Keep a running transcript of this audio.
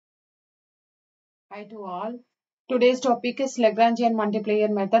Hi to all. Today's topic is Lagrange multiplier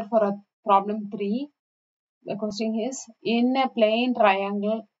method for a problem 3. The question is, in a plane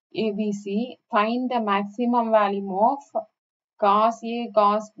triangle ABC, find the maximum value of cos A,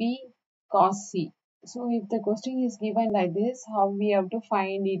 cos B, cos C. So if the question is given like this, how we have to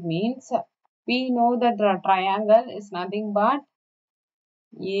find it means, we know that the triangle is nothing but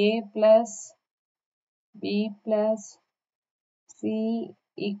A plus B plus C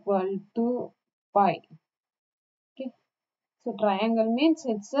equal to pi. Okay. So triangle means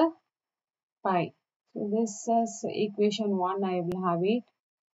it's a pi. So this is equation 1, I will have it.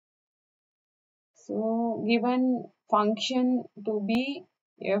 So given function to be,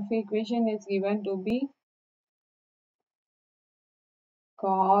 f equation is given to be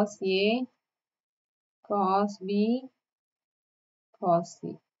cos A, cos B, cos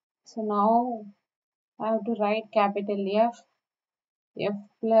C. So now I have to write capital F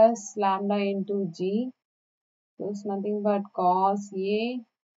plus lambda into G. So it's nothing but cos A,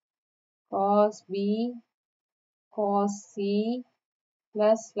 cos B, cos C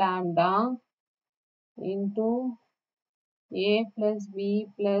plus lambda into A plus B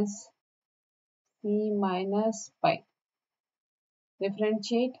plus C minus pi.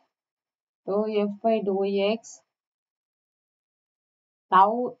 Differentiate dou f by dou x.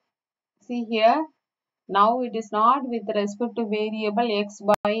 Now see here, now it is not with respect to variable x,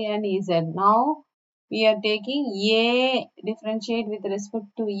 y and z. Now we are taking a, differentiate with respect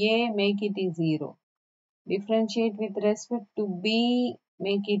to a, make it 0. Differentiate with respect to b,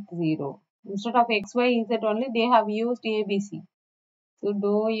 make it 0. Instead of x, y, z only, they have used a, b, c. So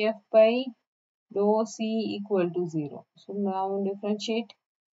dou f by dou c equal to 0. So now differentiate.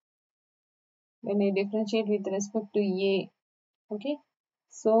 When I differentiate with respect to a, okay,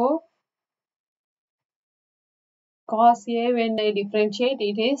 so cos a, when I differentiate,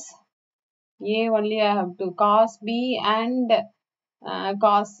 it is a only. I have to cos b and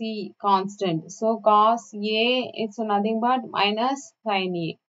cos c constant. So cos a, it's nothing but minus sin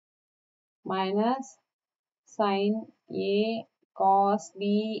a, minus sin a, cos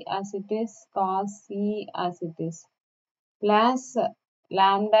b as it is, cos c as it is, plus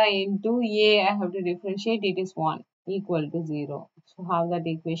lambda into a, I have to differentiate, it is 1 equal to 0. So have that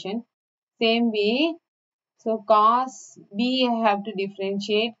equation. Same way, so cos b I have to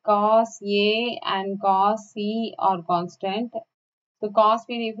differentiate, cos a and cos c are constant. So cos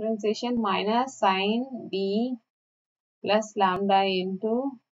b differentiation minus sin b plus lambda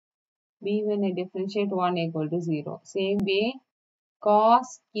into b, when I differentiate 1 equal to 0. Same way,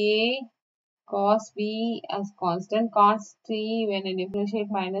 cos a, cos b as constant, cos c when I differentiate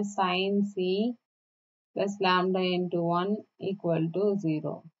minus sin c plus lambda into 1 equal to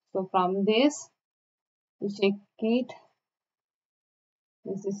 0. So from this, we check it.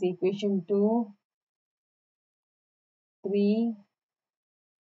 This is equation 2, 3,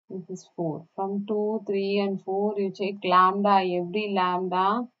 this is 4. From 2, 3 and 4, you check lambda, every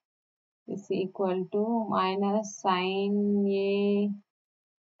lambda is equal to minus sin A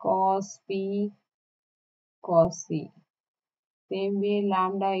cos B cos C. Same way,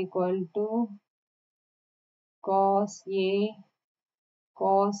 lambda equal to cos A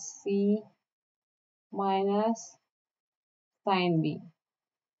cos C minus sin B.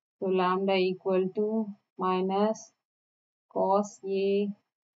 So lambda equal to minus cos A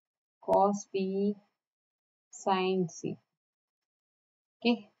cos B sin C.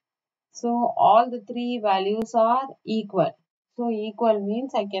 Okay. So all the three values are equal. So equal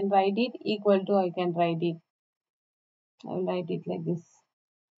means I can write it, equal to I can write it. I will write it like this.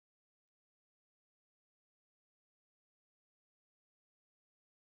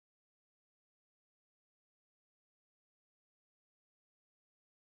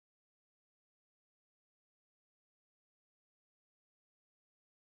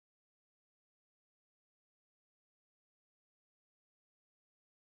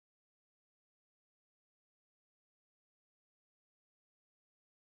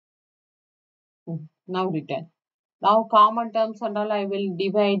 Now written. Now common terms and all I will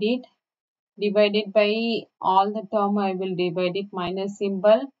divide it. Divide it by all the term I will divide it, minus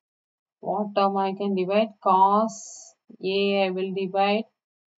symbol. What term I can divide? Cos A I will divide.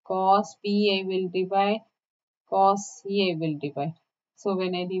 Cos B I will divide. Cos C I will divide. So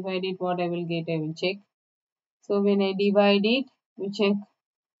when I divide it, what I will get, I will check. So when I divide it, we check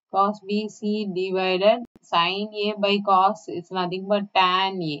cos B C divided sin A by cos is nothing but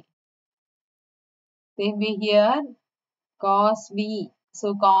tan A. Same way here, cos B.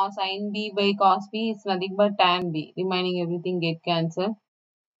 So cos sin B by cos B is nothing but tan B. Remaining everything get cancelled.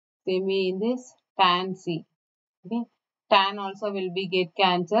 Same way in this tan C. Okay. tan also will be get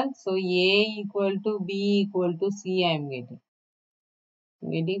cancelled. So A equal to B equal to C I am getting.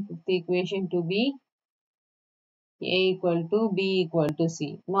 Fifth equation to be A equal to B equal to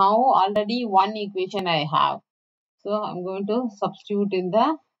C. Now already one equation I have. So I am going to substitute in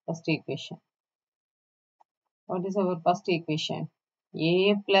the first equation. What is our first equation?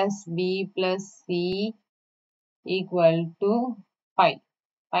 A plus B plus C equal to pi.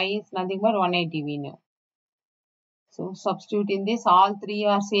 Pi is nothing but 180 we know. So substitute in this, all three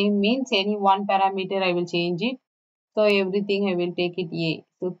are same means any one parameter I will change it. So everything I will take it A.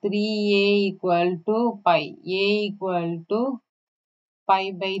 So 3A equal to pi. A equal to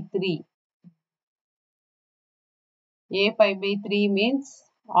pi by 3. A pi by 3 means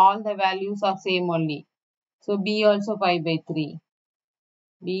all the values are same only. So B also pi by 3.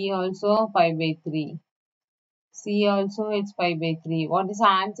 B also pi by 3. C also it's pi by 3. What is the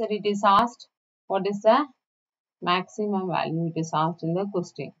answer it is asked? What is the maximum value it is asked in the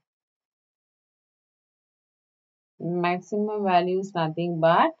question? Maximum value is nothing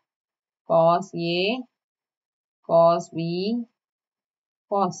but cos A, cos B,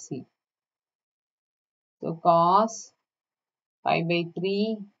 cos C. So cos pi by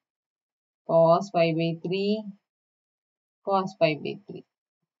 3, cos pi by 3, cos pi by 3.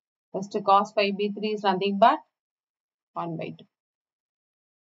 First cos pi by 3 is nothing but 1 by 2.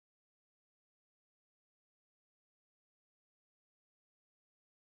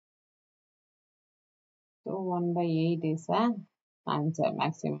 So 1 by 8 is the answer,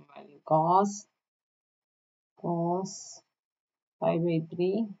 maximum value. Cos pi by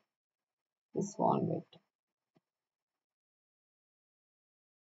 3 is 1 by 2.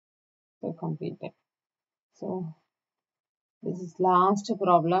 So completed. So this is last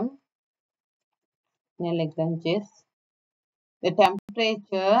problem in Lagrange. The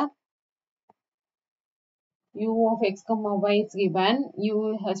temperature u of x comma y is given.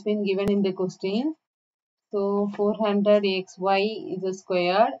 U has been given in the question. So 400 xy is a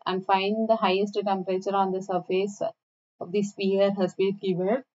square and find the highest temperature on the surface of the sphere has been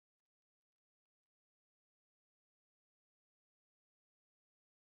given.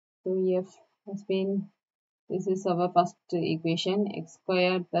 So F has been, this is our first equation, x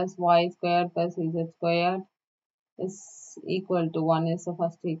squared plus y squared plus z squared is equal to 1 is the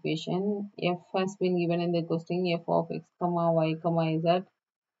first equation. F has been given in the question, f of x comma y comma z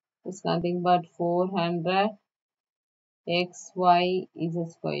is nothing but 400 xy is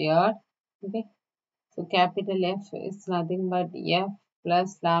squared. Okay, so capital F is nothing but f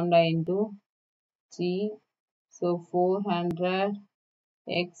plus lambda into g. So 400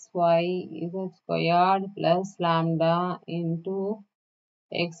 xy is squared plus lambda into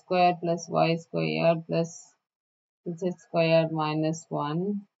x squared plus y squared plus z squared minus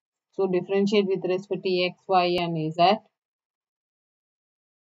 1. So differentiate with respect to x, y and z.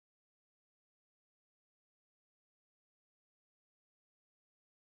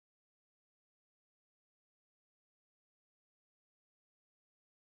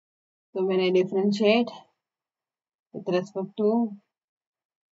 So when I differentiate with respect to,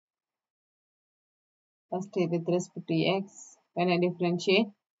 first with respect to x, when I differentiate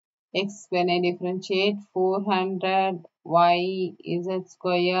x, when I differentiate 400 y z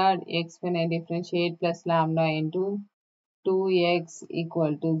squared, x when I differentiate plus lambda into 2x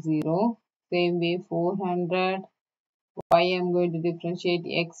equal to 0. Same way 400 y I am going to differentiate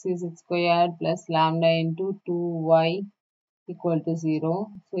x is squared plus lambda into 2y equal to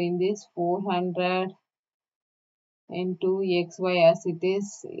 0. So in this 400 into xy as it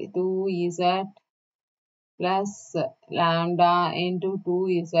is 2z plus lambda into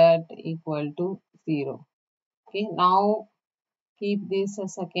 2z equal to 0. Okay, now keep this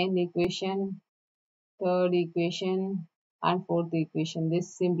as second equation, third equation and fourth equation.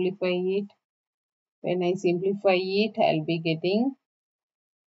 This simplify it. When I simplify it, I'll be getting,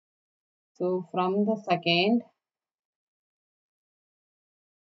 so from the second,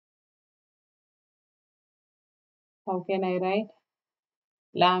 how can I write?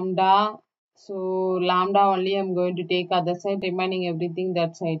 Lambda. So lambda only I'm going to take other side, remaining everything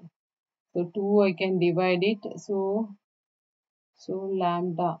that side. So 2 I can divide it. So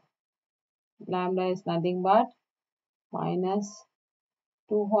lambda is nothing but minus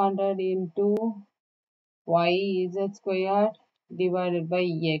 200 into y z squared divided by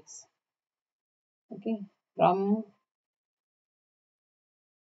x. Okay, from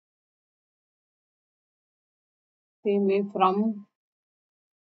same way from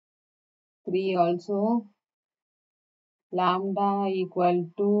 3 also, lambda equal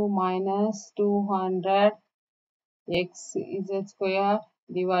to minus 200 x z squared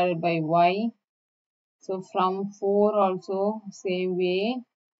divided by y. So from 4 also same way,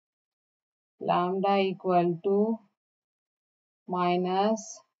 lambda equal to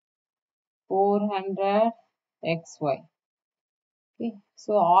minus 400 xy. Okay,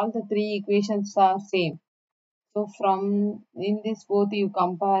 so all the three equations are same. So from in this both you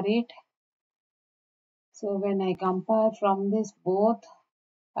compare it. So when I compare from this both,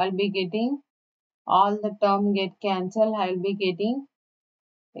 I'll be getting all the term get cancelled. I'll be getting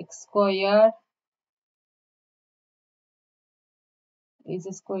x squared is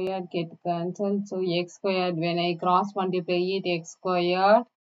squared get cancelled. So x squared when I cross multiply it, x squared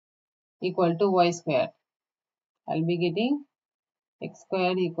equal to y squared. I'll be getting x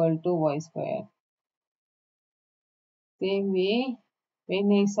squared equal to y squared. Same way,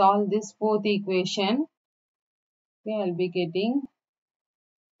 when I solve this fourth equation, okay, I'll be getting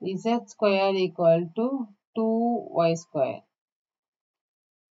z squared equal to 2y squared.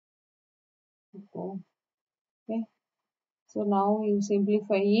 Okay, so now you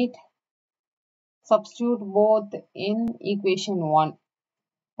simplify it. Substitute both in equation 1.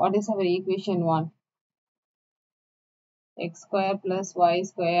 What is our equation 1? X square plus y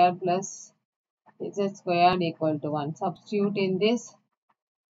square plus z squared equal to 1. Substitute in this.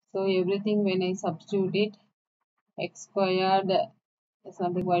 So everything when I substitute it, x squared is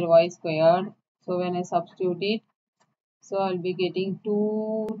nothing but y squared. So when I substitute it, so I'll be getting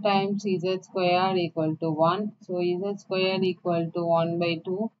 2 times z squared equal to 1. So z squared equal to 1 by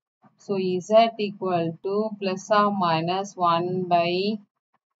 2. So z equal to plus or minus 1 by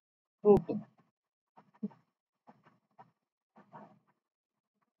root 2.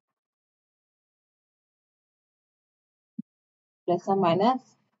 Plus or minus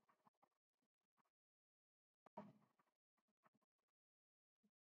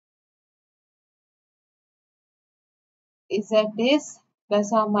z is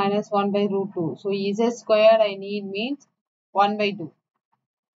plus or minus 1 by root 2. So z squared I need means 1 by 2.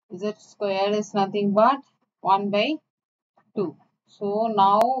 Z squared is nothing but 1 by 2. So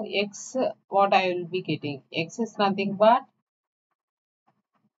now x what I will be getting? X is nothing but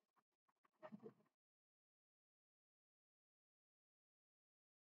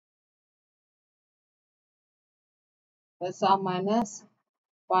plus or minus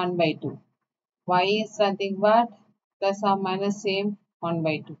 1 by 2. Y is nothing but plus or minus same 1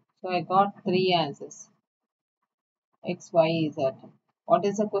 by 2. So I got three answers. X, Y, Z. What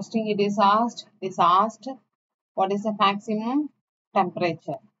is the question it is asked? It is asked what is the maximum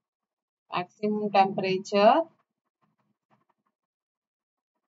temperature? Maximum temperature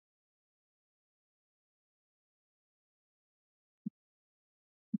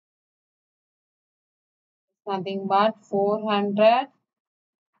is nothing but 400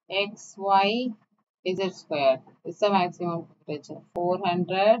 x, y, z squared. It's the maximum temperature.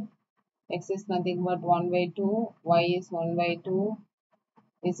 400 x is nothing but 1 by 2, y is 1 by 2,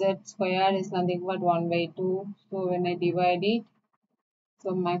 z squared is nothing but 1 by 2. So when I divide it,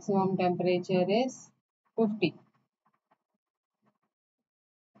 so maximum temperature is 50.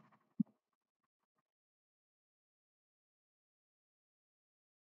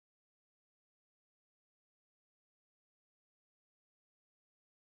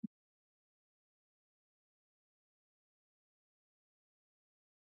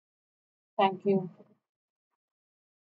 Thank you.